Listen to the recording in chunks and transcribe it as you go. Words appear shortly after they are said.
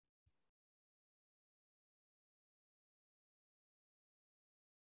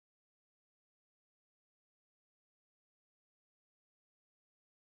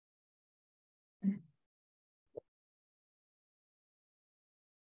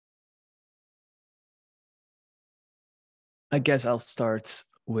I guess I'll start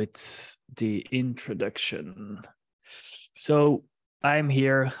with the introduction. So I'm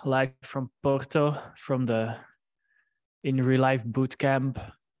here live from Porto, from the In Real Life Bootcamp.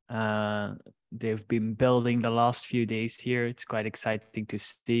 They've been building the last few days here. It's quite exciting to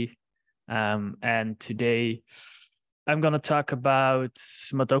see. And today I'm going to talk about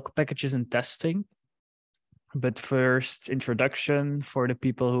Motoko packages and testing. But first, introduction for the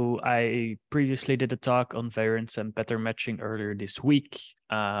people who I previously did a talk on variance and pattern matching earlier this week.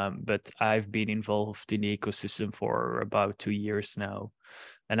 But I've been involved in the ecosystem for about 2 years now.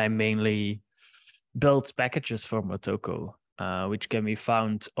 And I mainly built packages for Motoko, which can be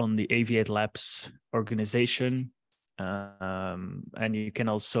found on the Aviate Labs organization. And you can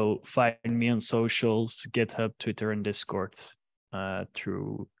also find me on socials, GitHub, Twitter, and Discord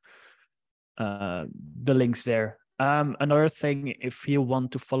through the links there. Another thing, if you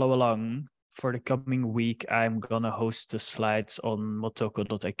want to follow along for the coming week, I'm gonna host the slides on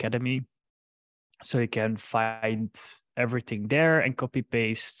motoko.academy, so you can find everything there and copy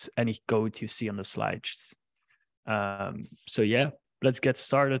paste any code you see on the slides. So yeah, let's get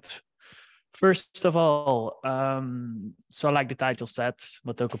started. First of all, so like the title said,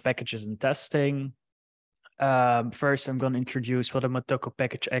 Motoko packages and testing. First, I'm going to introduce what a Motoko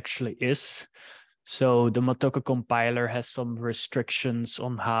package actually is. So the Motoko compiler has some restrictions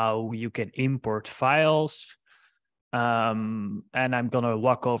on how you can import files. And I'm going to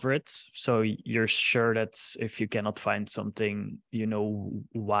walk over it, so you're sure that if you cannot find something, you know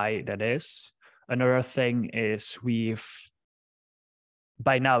why that is. Another thing is we've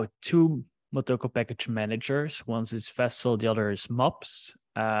by now 2 Motoko package managers. One is Vessel, the other is Mops.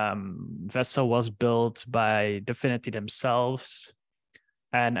 Vessel was built by Definity themselves,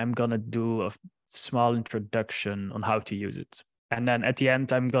 and I'm gonna do a small introduction on how to use it. And then at the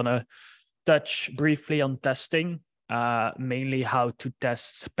end, I'm gonna touch briefly on testing, mainly how to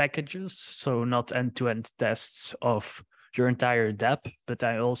test packages. So not end-to-end tests of your entire dApp, but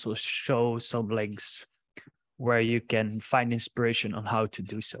I also show some links where you can find inspiration on how to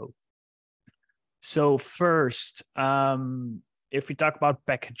do so. So first, if we talk about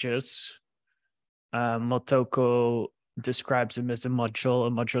packages, Motoko describes them as a module.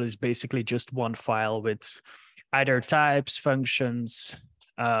 A module is basically just one file with either types, functions,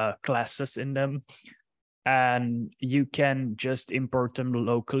 classes in them. And you can just import them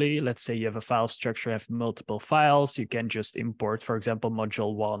locally. Let's say you have a file structure, have multiple files. You can just import, for example,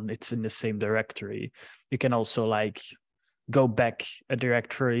 module 1. It's in the same directory. You can also go back a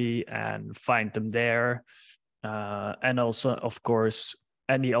directory and find them there. And also, of course,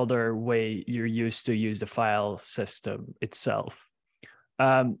 any other way you're used to use the file system itself.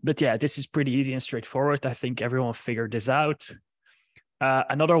 But yeah, this is pretty easy and straightforward. I think everyone figured this out.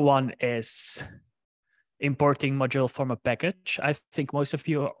 Another one is importing module from a package. I think most of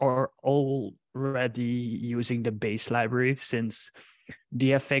you are already using the base library, since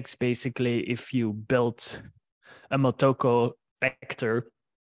DFX basically, if you build a Motoko vector,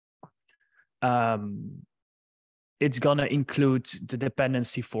 it's gonna include the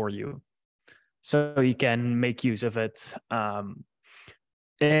dependency for you, so you can make use of it.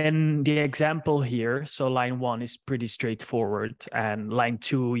 In the example here, so line 1 is pretty straightforward, and line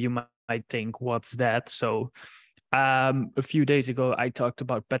 2, you might think, what's that? So a few days ago, I talked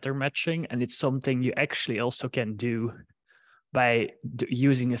about pattern matching, and it's something you actually also can do by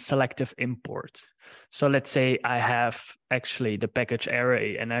using a selective import. So let's say I have actually the package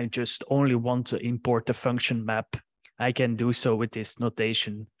array and I just only want to import the function map. I can do so with this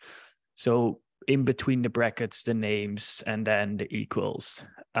notation. So in between the brackets, the names, and then the equals.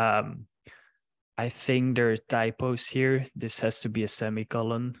 I think there are typos here. This has to be a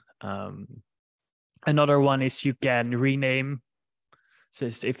semicolon. Another one is you can rename. So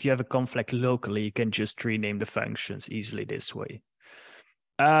if you have a conflict locally, you can just rename the functions easily this way.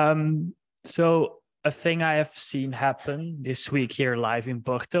 So a thing I have seen happen this week here live in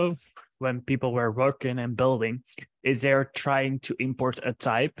Porto, when people were working and building, is they're trying to import a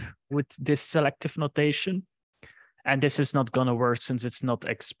type with this selective notation. And this is not going to work since it's not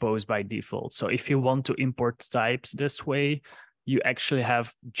exposed by default. So if you want to import types this way, you actually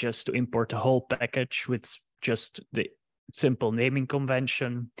have just to import the whole package with just the simple naming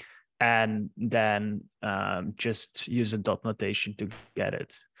convention, and then just use a dot notation to get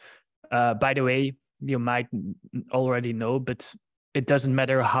it. By the way, you might already know, but it doesn't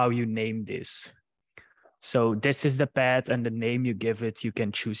matter how you name this. So this is the path, and the name you give it, you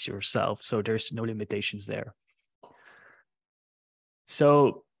can choose yourself. So there's no limitations there.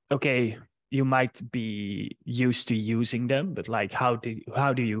 So, okay, you might be used to using them, but how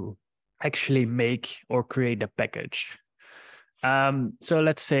do you actually make or create a package? So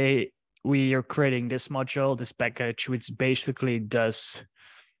let's say we are creating this module, this package, which basically does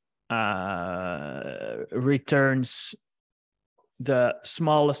returns the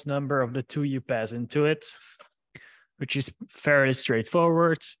smallest number of the two you pass into it, which is fairly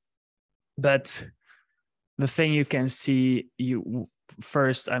straightforward. But the thing you can see,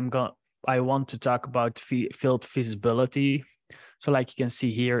 I want to talk about field visibility. So like you can see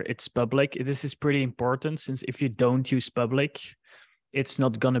here, it's public. This is pretty important, since if you don't use public, it's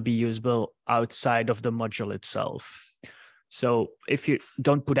not going to be usable outside of the module itself. So if you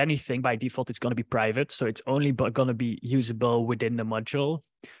don't put anything, by default, it's going to be private. So it's only going to be usable within the module.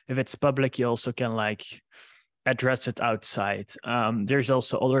 If it's public, you also can like address it outside. There's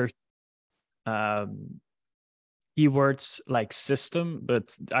also other keywords like system,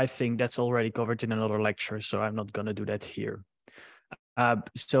 but I think that's already covered in another lecture, so I'm not going to do that here.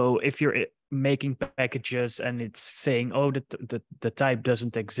 So if you're making packages and it's saying, oh, the type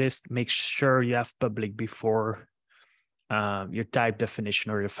doesn't exist, make sure you have public before your type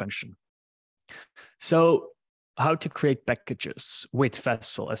definition or your function. So how to create packages with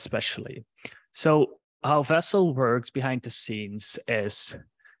Vessel especially. So how Vessel works behind the scenes is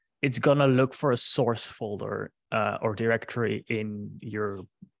it's gonna look for a source folder or directory in your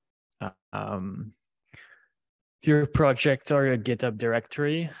project or your GitHub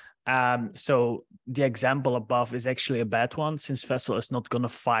directory. So the example above is actually a bad one, since Vessel is not gonna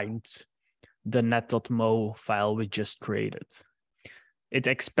find the net.mo file we just created. It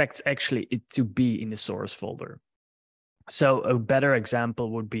expects actually it to be in the source folder. So a better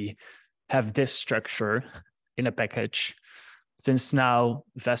example would be have this structure in a package. Since now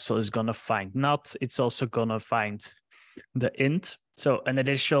Vessel is gonna find not, it's also gonna find the int. So an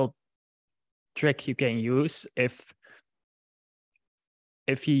additional trick you can use if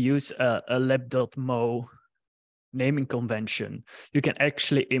you use a lib.mo naming convention, you can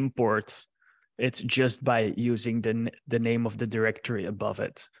actually import it just by using the name of the directory above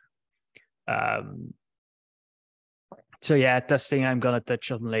it. So yeah, testing I'm gonna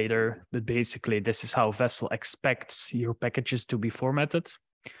touch on later, but basically this is how Vessel expects your packages to be formatted,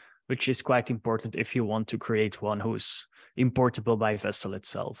 which is quite important if you want to create one who's importable by Vessel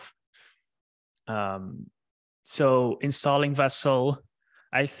itself. So installing Vessel,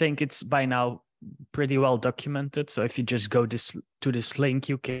 I think it's by now pretty well documented. So if you just go to this link,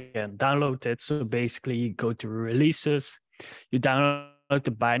 you can download it. So basically you go to releases, you download the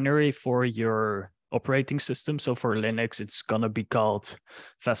binary for your operating system. So for Linux, it's gonna be called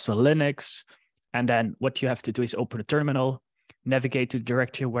Vessel Linux. And then what you have to do is open a terminal, navigate to the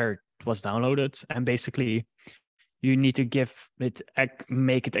directory where it was downloaded, and basically you need to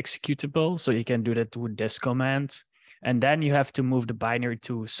make it executable. So you can do that with this command. And then you have to move the binary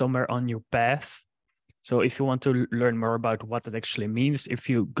to somewhere on your path. So if you want to learn more about what that actually means, if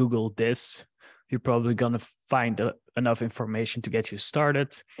you Google this, you're probably going to find enough information to get you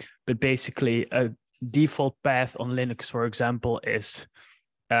started. But basically, a default path on Linux, for example, is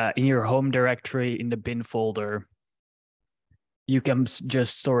in your home directory in the bin folder. You can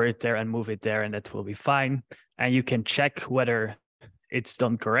just store it there and move it there, and that will be fine. And you can check whether it's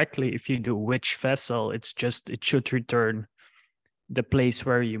done correctly. If you do which Vessel, it should return the place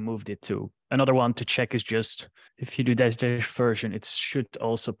where you moved it to. Another one to check is just if you do this version, it should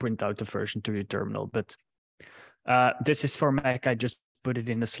also print out the version to your terminal. But this is for Mac. I just put it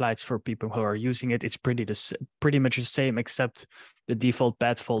in the slides for people who are using it. It's pretty much the same, except the default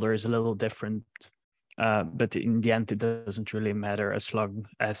path folder is a little different. But in the end, it doesn't really matter as long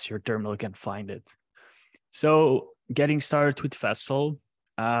as your terminal can find it. So getting started with Vessel.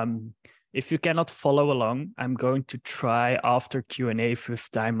 If you cannot follow along, I'm going to try after Q&A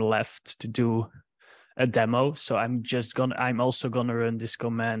with time left to do a demo. So I'm also gonna run these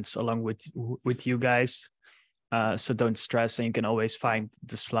commands along with you guys. So don't stress, and you can always find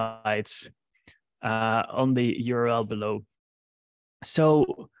the slides on the URL below.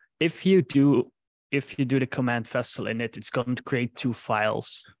 So if you do the command Vessel init, it's going to create two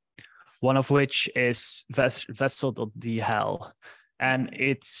files. One of which is vessel.dhl, and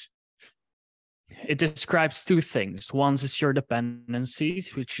it describes two things. One is your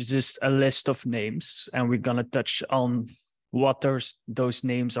dependencies, which is just a list of names, and we're gonna touch on what those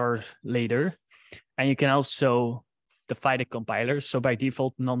names are later. And you can also define a compiler. So by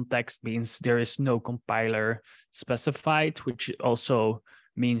default, non-text means there is no compiler specified, which also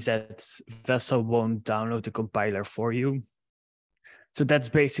means that Vessel won't download the compiler for you. So that's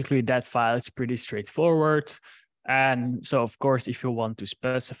basically that file. It's pretty straightforward. And so, of course, if you want to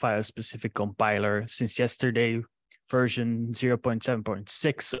specify a specific compiler, since yesterday, version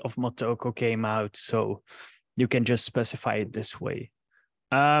 0.7.6 of Motoko came out. So you can just specify it this way.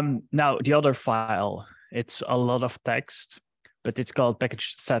 Now, the other file, it's a lot of text, but it's called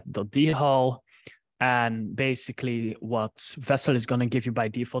package set.dhal. And basically what Vessel is going to give you by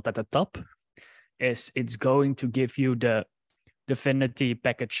default at the top is it's going to give you the Dfinity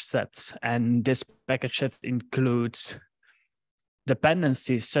package set. And this package set includes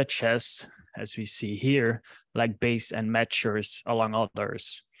dependencies such as we see here, like base and matchers, among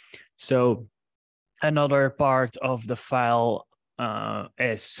others. So another part of the file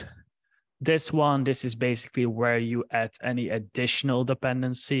is this one. This is basically where you add any additional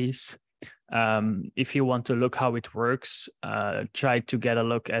dependencies. If you want to look how it works, try to get a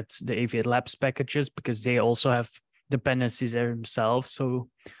look at the Aviate Labs packages, because they also have dependencies themselves. So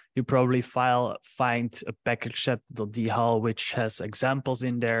you probably find a package set.dhal which has examples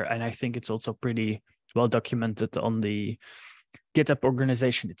in there. And I think it's also pretty well documented on the GitHub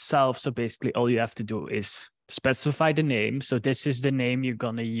organization itself. So basically all you have to do is specify the name. So this is the name you're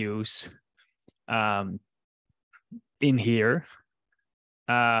going to use in here.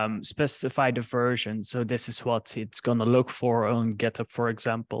 Specify the version. So this is what it's going to look for on GitHub, for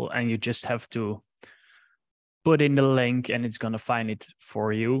example. And you just have to put in the link and it's going to find it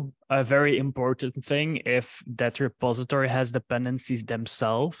for you. A very important thing, if that repository has dependencies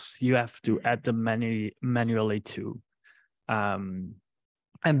themselves, you have to add them manually too. And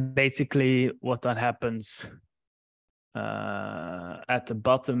basically what that happens at the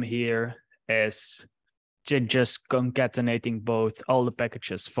bottom here is just concatenating both all the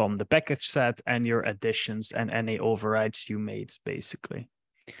packages from the package set and your additions and any overrides you made, basically.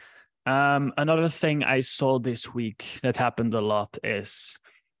 Another thing I saw this week that happened a lot is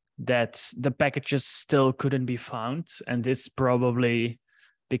that the packages still couldn't be found. And this probably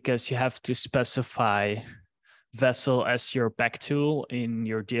because you have to specify Vessel as your pack tool in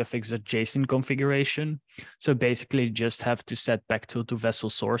your dfx.json configuration. So basically just have to set pack tool to Vessel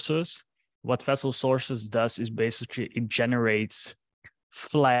sources. What Vessel sources does is basically it generates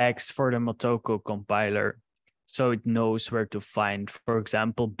flags for the Motoko compiler. So it knows where to find, for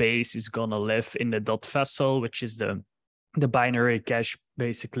example, base is going to live in the .vessel, which is the binary cache,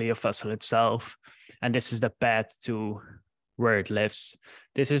 basically, of Vessel itself. And this is the path to where it lives.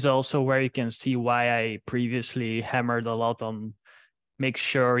 This is also where you can see why I previously hammered a lot on make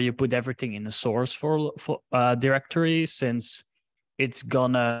sure you put everything in the source for directory, since it's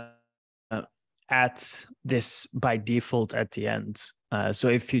going to add this by default at the end. So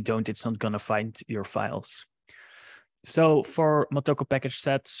if you don't, it's not going to find your files. So for Motoko package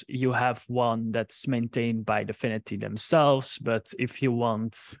sets, you have one that's maintained by Dfinity themselves. But if you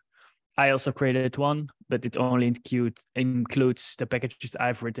want, I also created one, but it only includes the packages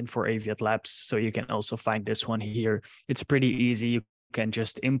I've written for Aviate Labs. So you can also find this one here. It's pretty easy. You can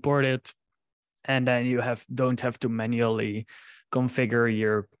just import it, and then you don't have to manually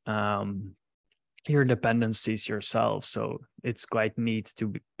configure your dependencies yourself. So it's quite neat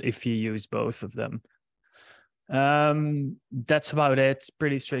if you use both of them. That's about it.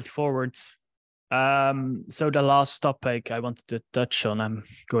 Pretty straightforward. So the last topic I wanted to touch on, I'm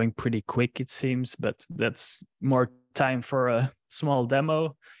going pretty quick, it seems, but that's more time for a small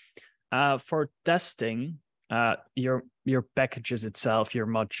demo. For testing your packages itself, your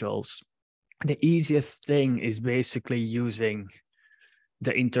modules, the easiest thing is basically using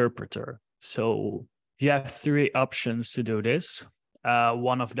the interpreter. So you have three options to do this.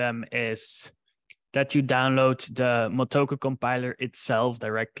 One of them is that you download the Motoko compiler itself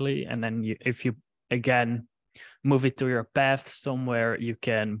directly. And then if you, again, move it to your path somewhere, you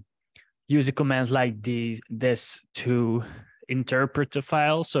can use a command like this to interpret the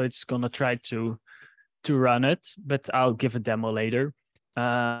file. So it's going to try to run it, but I'll give a demo later.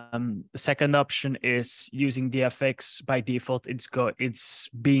 The second option is using DFX. By default, it's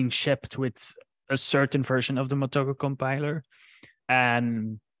being shipped with a certain version of the Motoko compiler.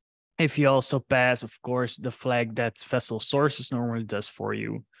 And if you also pass, of course, the flag that Vessel sources normally does for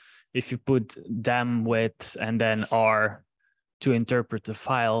you, if you put them with and then R to interpret the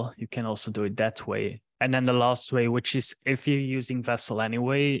file, you can also do it that way. And then the last way, which is if you're using Vessel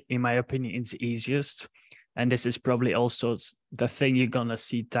anyway, in my opinion, it's easiest. And this is probably also the thing you're going to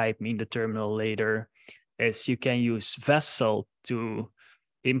see type me in the terminal later, is you can use Vessel to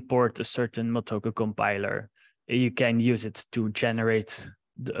import a certain Motoko compiler. You can use it to generate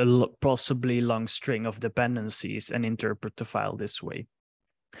a possibly long string of dependencies and interpret the file this way.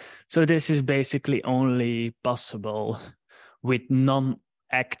 So this is basically only possible with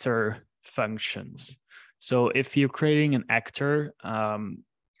non-actor functions. So if you're creating an actor,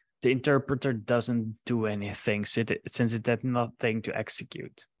 the interpreter doesn't do anything since it has nothing to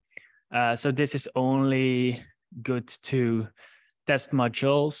execute. So this is only good to test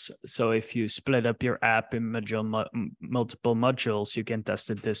modules. So if you split up your app in multiple modules, you can test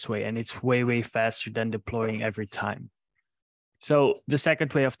it this way, and it's way, way faster than deploying every time. So the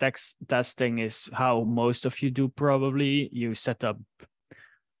second way of testing is how most of you do probably. You set up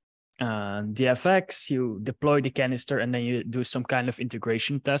the FX, you deploy the canister, and then you do some kind of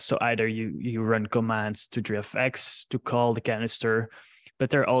integration test. So either you run commands to the FX to call the canister, but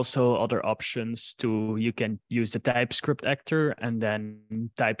there are also other options you can use the TypeScript actor and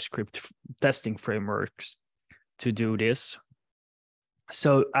then TypeScript testing frameworks to do this.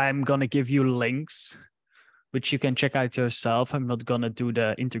 So I'm going to give you links, which you can check out yourself. I'm not going to do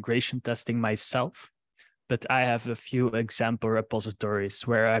the integration testing myself, but I have a few example repositories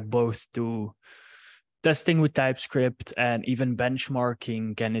where I both do testing with TypeScript and even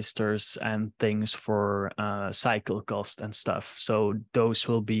benchmarking canisters and things for cycle cost and stuff. So those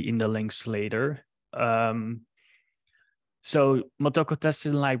will be in the links later. So Motoko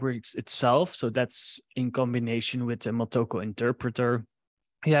testing library itself, so that's in combination with the Motoko interpreter.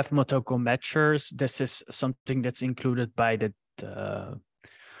 You have Motoko matchers. This is something that's included by the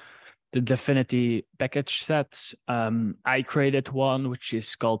Dfinity package set. I created one, which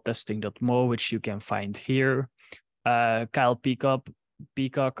is called testing.mo, which you can find here. Kyle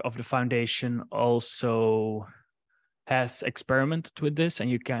Peacock of the foundation also has experimented with this, and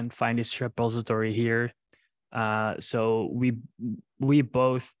you can find this repository here. So we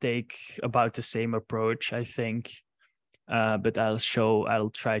both take about the same approach, I think. But I'll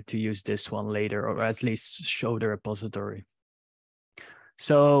try to use this one later, or at least show the repository.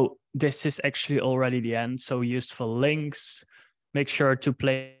 So this is actually already the end. So useful links. Make sure to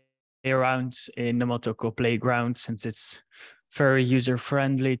play around in the Motoko playground, since it's very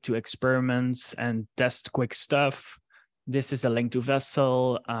user-friendly to experiment and test quick stuff. This is a link to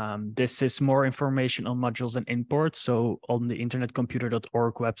Vessel. This is more information on modules and imports. So on the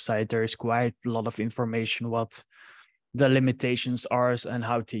internetcomputer.org website, there is quite a lot of information what the limitations are and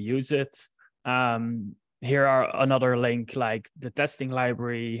how to use it. Here are another link, like the testing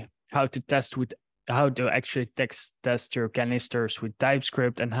library, how to actually test your canisters with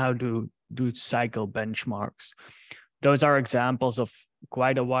TypeScript, and how to do cycle benchmarks. Those are examples of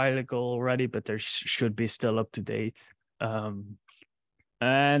quite a while ago already, but they should be still up to date.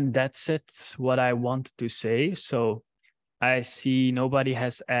 And that's it, what I wanted to say. So I see nobody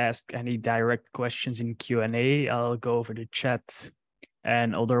has asked any direct questions in Q&A. I'll go over the chat.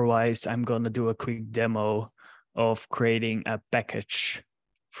 And otherwise, I'm going to do a quick demo of creating a package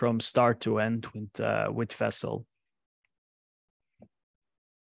from start to end with Vessel.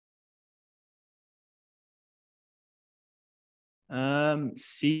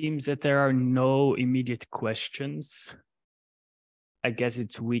 Seems that there are no immediate questions. I guess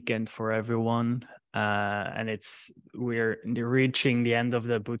it's weekend for everyone, and we're reaching the end of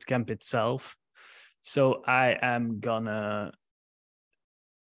the bootcamp itself. So I am gonna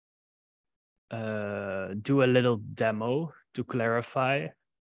do a little demo to clarify.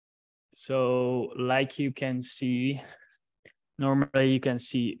 So like you can see, normally you can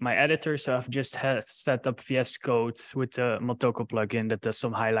see my editor. So I've just set up VS Code with the Motoko plugin that does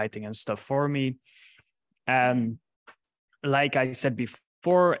some highlighting and stuff for me. And like I said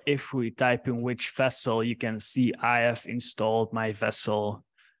before, if we type in which vessel, you can see I have installed my vessel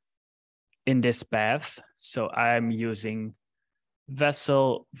in this path. So I'm using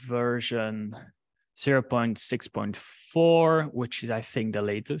Vessel version 0.6.4, which is, I think, the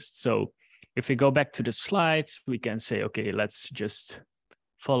latest. So if we go back to the slides, we can say, okay, let's just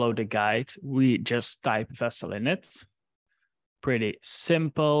follow the guide. We just type Vessel in it. Pretty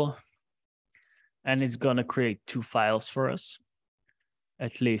simple. And it's going to create 2 files for us.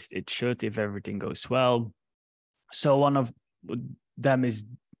 At least it should, if everything goes well. So one of them is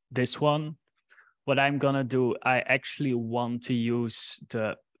this one. What I'm going to do, I actually want to use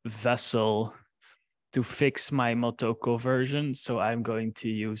the Vessel to fix my Motoko version. So I'm going to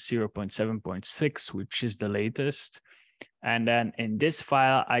use 0.7.6, which is the latest. And then in this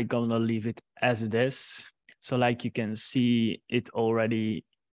file, I'm going to leave it as it is. So like you can see, it already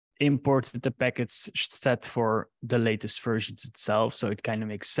imported the package set for the latest versions itself. So it kind of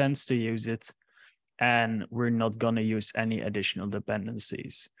makes sense to use it. And we're not going to use any additional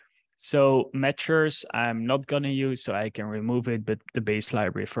dependencies. So matchers, I'm not going to use, so I can remove it, but the base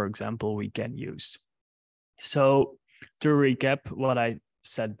library, for example, we can use. So to recap what I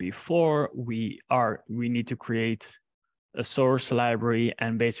said before, we need to create a source library,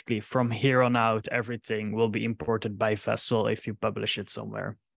 and basically from here on out, everything will be imported by Vessel if you publish it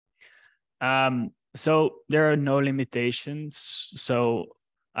somewhere. So there are no limitations. So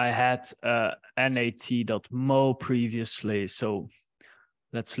I had nat.mo previously, so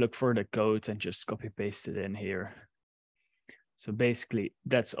let's look for the code and just copy paste it in here. So basically,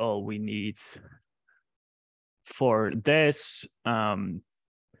 that's all we need for this.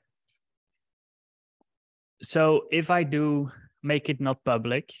 So if I do make it not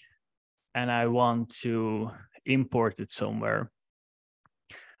public and I want to import it somewhere,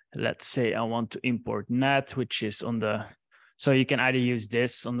 let's say I want to import net, which is on the, so you can either use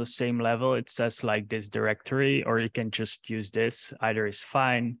this on the same level, it says like this directory, or you can just use this, either is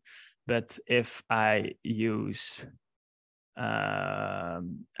fine. But if I use, I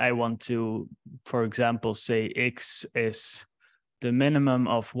want to, for example, say X is the minimum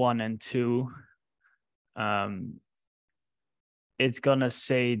of 1 and 2, it's gonna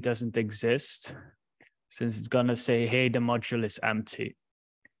say doesn't exist, since it's gonna say, hey, the module is empty.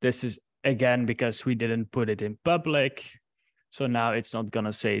 This is, again, because we didn't put it in public. So now it's not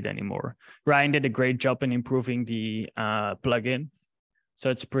gonna say it anymore. Ryan did a great job in improving the plugin. So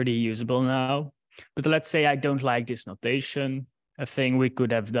it's pretty usable now. But let's say I don't like this notation. A thing we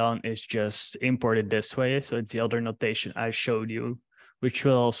could have done is just import it this way. So it's the other notation I showed you, which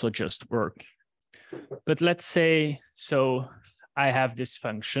will also just work. But let's say, so I have this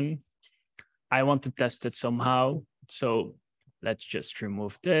function. I want to test it somehow. So let's just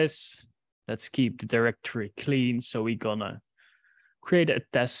remove this. Let's keep the directory clean. So we're gonna create a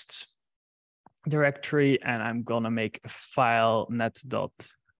test directory, and I'm gonna make a file net.test.mo.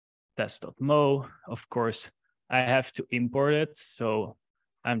 Of course, I have to import it. So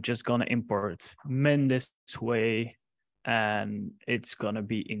I'm just gonna import min this way, and it's gonna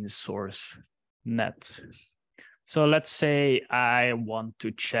be in source net. So let's say I want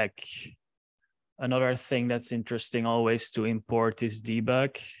to check. Another thing that's interesting always to import is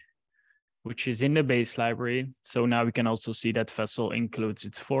debug, which is in the base library. So now we can also see that Vessel includes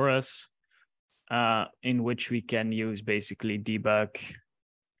it for us, in which we can use basically debug,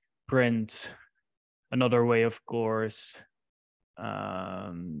 print, another way, of course.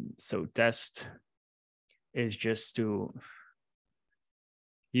 So test is just to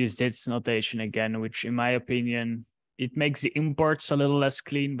use this notation again, which in my opinion, it makes the imports a little less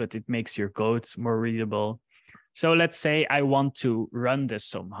clean, but it makes your code more readable. So let's say I want to run this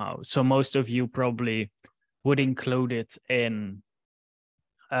somehow. So most of you probably would include it in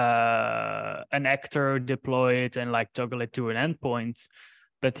an actor, deploy it, and like toggle it to an endpoint.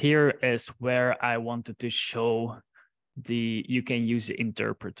 But here is where I wanted to show you can use the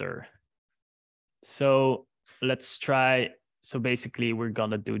interpreter. So let's try. So basically we're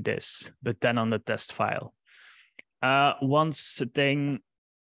gonna do this, but then on the test file. One thing,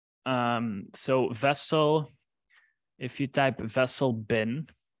 so vessel, if you type vessel bin,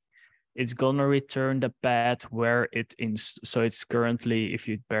 it's gonna return the path where it so it's currently, if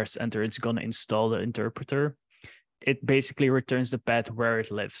you press enter, it's gonna install the interpreter. It basically returns the path where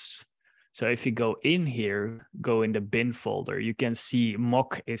it lives. So if you go in here, go in the bin folder, you can see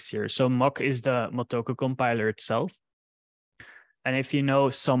mock is here. So mock is the Motoko compiler itself. And if you know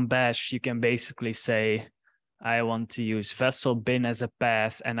some bash, you can basically say, I want to use vessel bin as a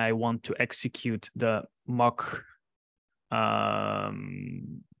path, and I want to execute the mock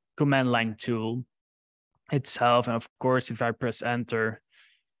command line tool itself. And of course, if I press enter,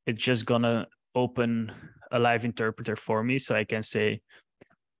 it's just gonna open a live interpreter for me. So I can say,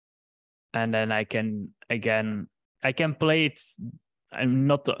 and then I can, again, I can play it. And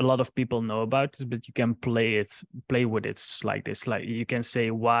not a lot of people know about this, but you can play with it like this. Like you can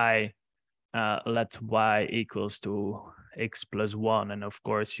say y, let y equals to x plus 1. And of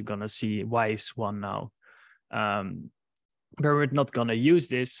course, you're gonna see y is 1 now. But we're not gonna use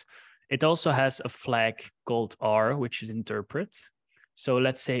this. It also has a flag called R, which is interpret. So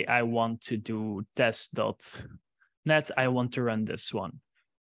let's say I want to do test.net. I want to run this one.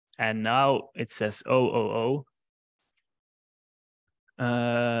 And now it says,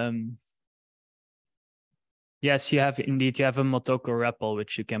 yes, you have a Motoko REPL,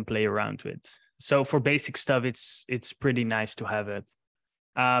 which you can play around with. So for basic stuff, it's pretty nice to have it.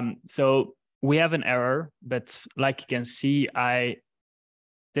 So we have an error, but like you can see,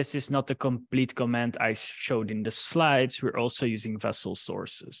 this is not the complete command I showed in the slides. We're also using vessel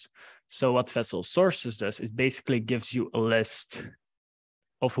sources. So what vessel sources does is basically gives you a list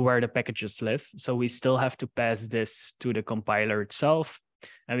of where the packages live. So we still have to pass this to the compiler itself,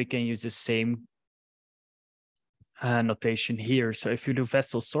 and we can use the same notation here. So if you do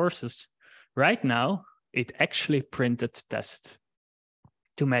vessel sources, right now, it actually printed test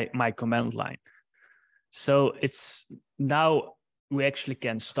to my command line. So it's now we actually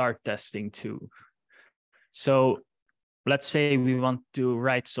can start testing too. So let's say we want to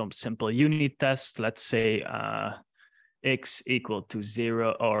write some simple unit test. Let's say x equal to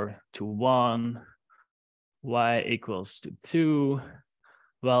 0 or to 1, y equals to 2.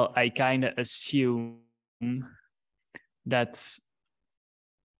 Well, I kind of assume that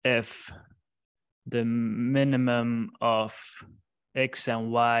if the minimum of x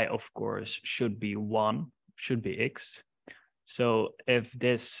and y, of course, should be 1, should be x. So if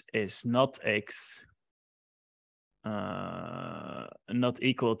this is not x, not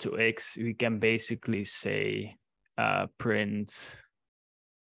equal to x, we can basically say print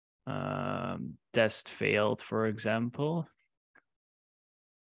test failed, for example.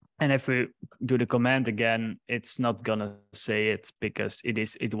 And if we do the command again, it's not gonna say it because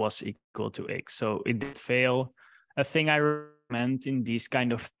it was equal to x. So it did fail. A thing I recommend in these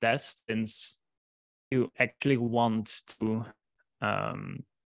kind of tests, since you actually want to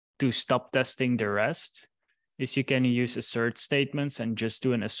stop testing the rest, is you can use assert statements and just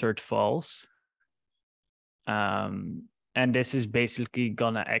do an assert false. And this is basically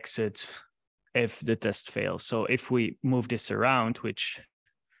gonna exit if the test fails. So if we move this around, which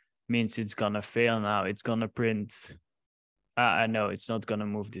means it's gonna fail now, it's gonna print. No, it's not gonna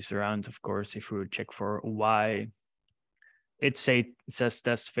move this around, of course. If we would check for y, it says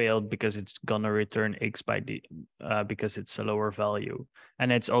test failed because it's gonna return x by the because it's a lower value,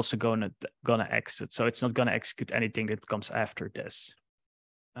 and it's also gonna exit. So it's not gonna execute anything that comes after this.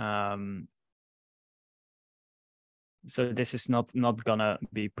 So this is not gonna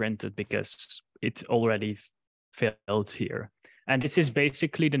be printed because it already failed here. And this is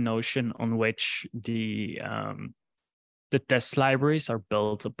basically the notion on which the test libraries are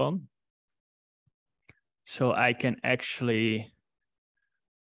built upon. So I can actually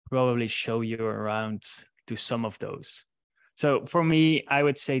probably show you around to some of those. So for me, I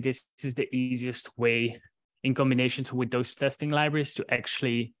would say this is the easiest way in combinations with those testing libraries to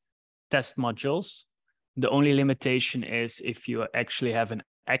actually test modules. The only limitation is if you actually have an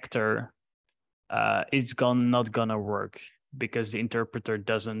actor, it's not gonna work because the interpreter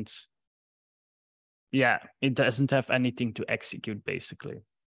doesn't have anything to execute, basically.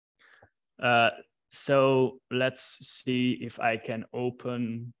 So let's see if I can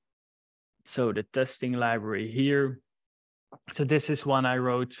open the testing library here. So this is one I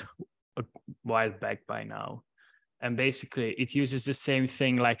wrote a while back by now. And basically it uses the same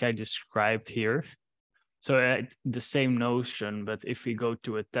thing like I described here. So the same notion, but if we go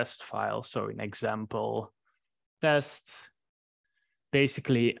to a test file, so an example test,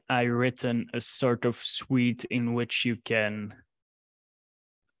 basically I written a sort of suite in which you can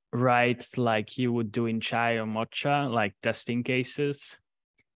write like you would do in chai or matcha, like testing cases.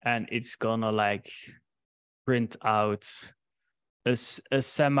 And it's gonna like print out a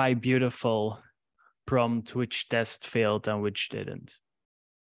semi-beautiful prompt which test failed and which didn't.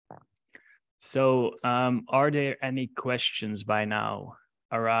 So are there any questions by now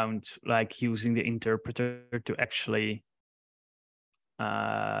around like using the interpreter to actually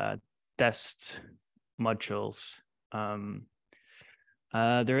test modules?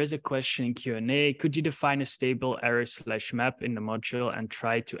 There is a question in Q&A. Could you define a stable error/map in the module and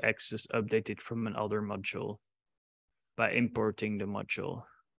try to access update it from another module by importing the module?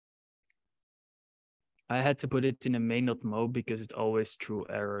 I had to put it in a main mode because it always threw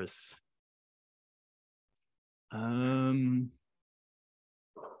errors.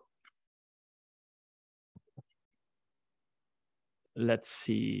 Let's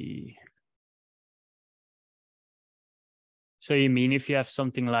see. So you mean if you have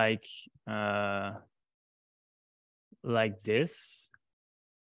something like this,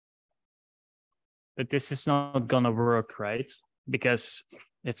 but this is not gonna work, right? Because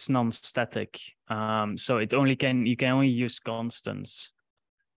it's non-static. So you can only use constants.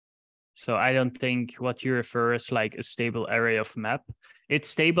 So I don't think what you refer as like a stable array of map. It's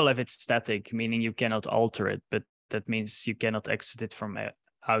stable if it's static, meaning you cannot alter it, but that means you cannot exit it from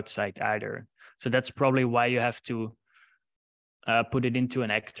outside either. So that's probably why you have to put it into an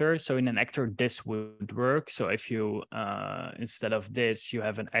actor. So in an actor, this would work. So if you, instead of this, you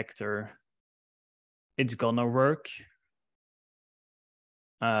have an actor, it's gonna work.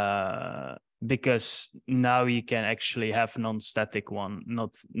 Because now you can actually have non-static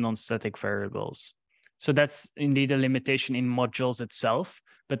variables. So that's indeed a limitation in modules itself,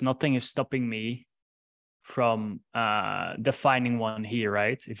 but nothing is stopping me from defining one here,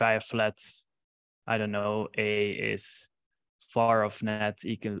 right? If I have let, I don't know, A is var of net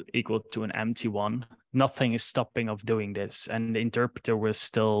equal to an empty one, nothing is stopping of doing this. And the interpreter will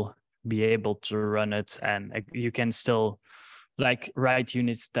still be able to run it, and you can still like write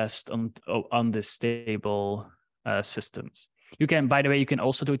unit test on the stable systems. You can, by the way, you can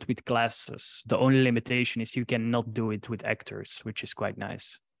also do it with classes. The only limitation is you cannot do it with actors, which is quite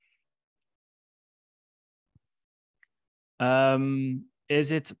nice.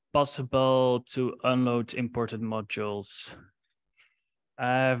 Is it possible to unload imported modules?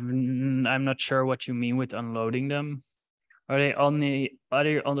 I'm not sure what you mean with unloading them. Are they only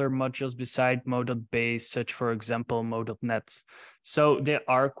other modules beside Mo.base, such for example Mo.net? So there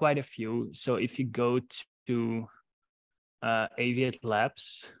are quite a few. So if you go to Aviate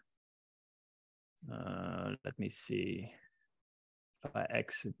Labs, let me see if I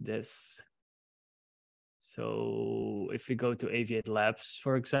exit this. So if we go to Aviate Labs,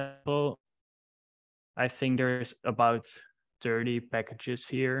 for example, I think there's about 30 packages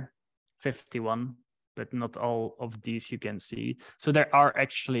here, 51, but not all of these you can see. So there are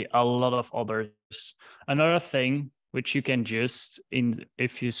actually a lot of others. Another thing which you can just,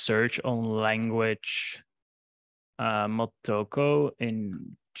 if you search on language Motoko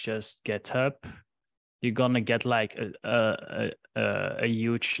in just GitHub, you're gonna get like a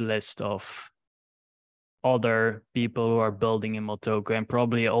huge list of other people who are building in Motoko, and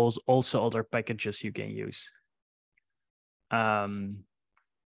probably also other packages you can use.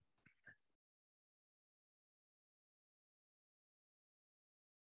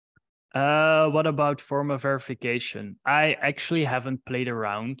 What about form of verification? I actually haven't played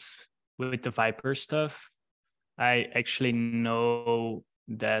around with the Viper stuff. I actually know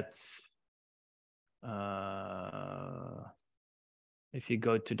that if you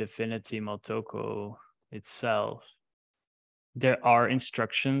go to Divinity Motoko itself, there are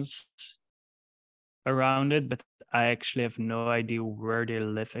instructions around it, but I actually have no idea where they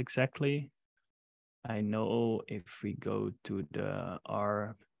live exactly. I know if we go to the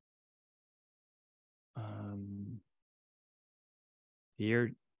R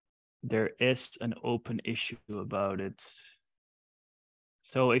here, there is an open issue about it.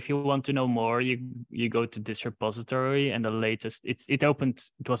 So if you want to know more, you go to this repository, and the latest it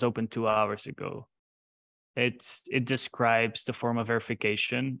was open 2 hours ago. It describes the form of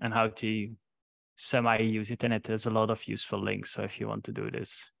verification and how to semi-use it, and it has a lot of useful links. So if you want to do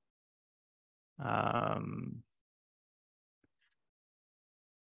this,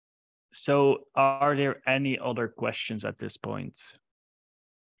 so are there any other questions at this point?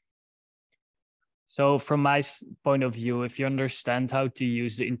 So from my point of view, if you understand how to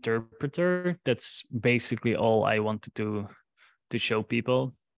use the interpreter, that's basically all I wanted to show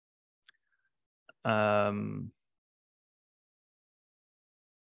people.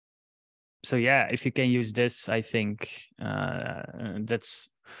 So yeah, if you can use this, I think that's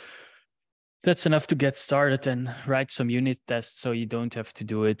enough to get started and write some unit tests, so you don't have to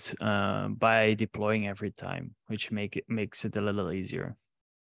do it by deploying every time, which makes it a little easier.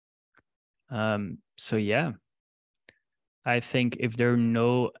 So yeah, I think if there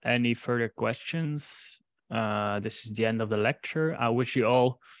are any further questions, this is the end of the lecture. I wish you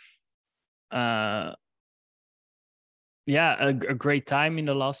all a great time in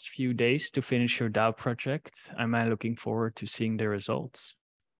the last few days to finish your DAO project. I'm looking forward to seeing the results.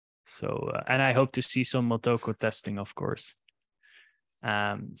 So, and I hope to see some Motoko testing, of course.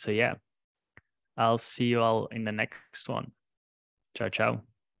 So yeah, I'll see you all in the next one. Ciao, ciao.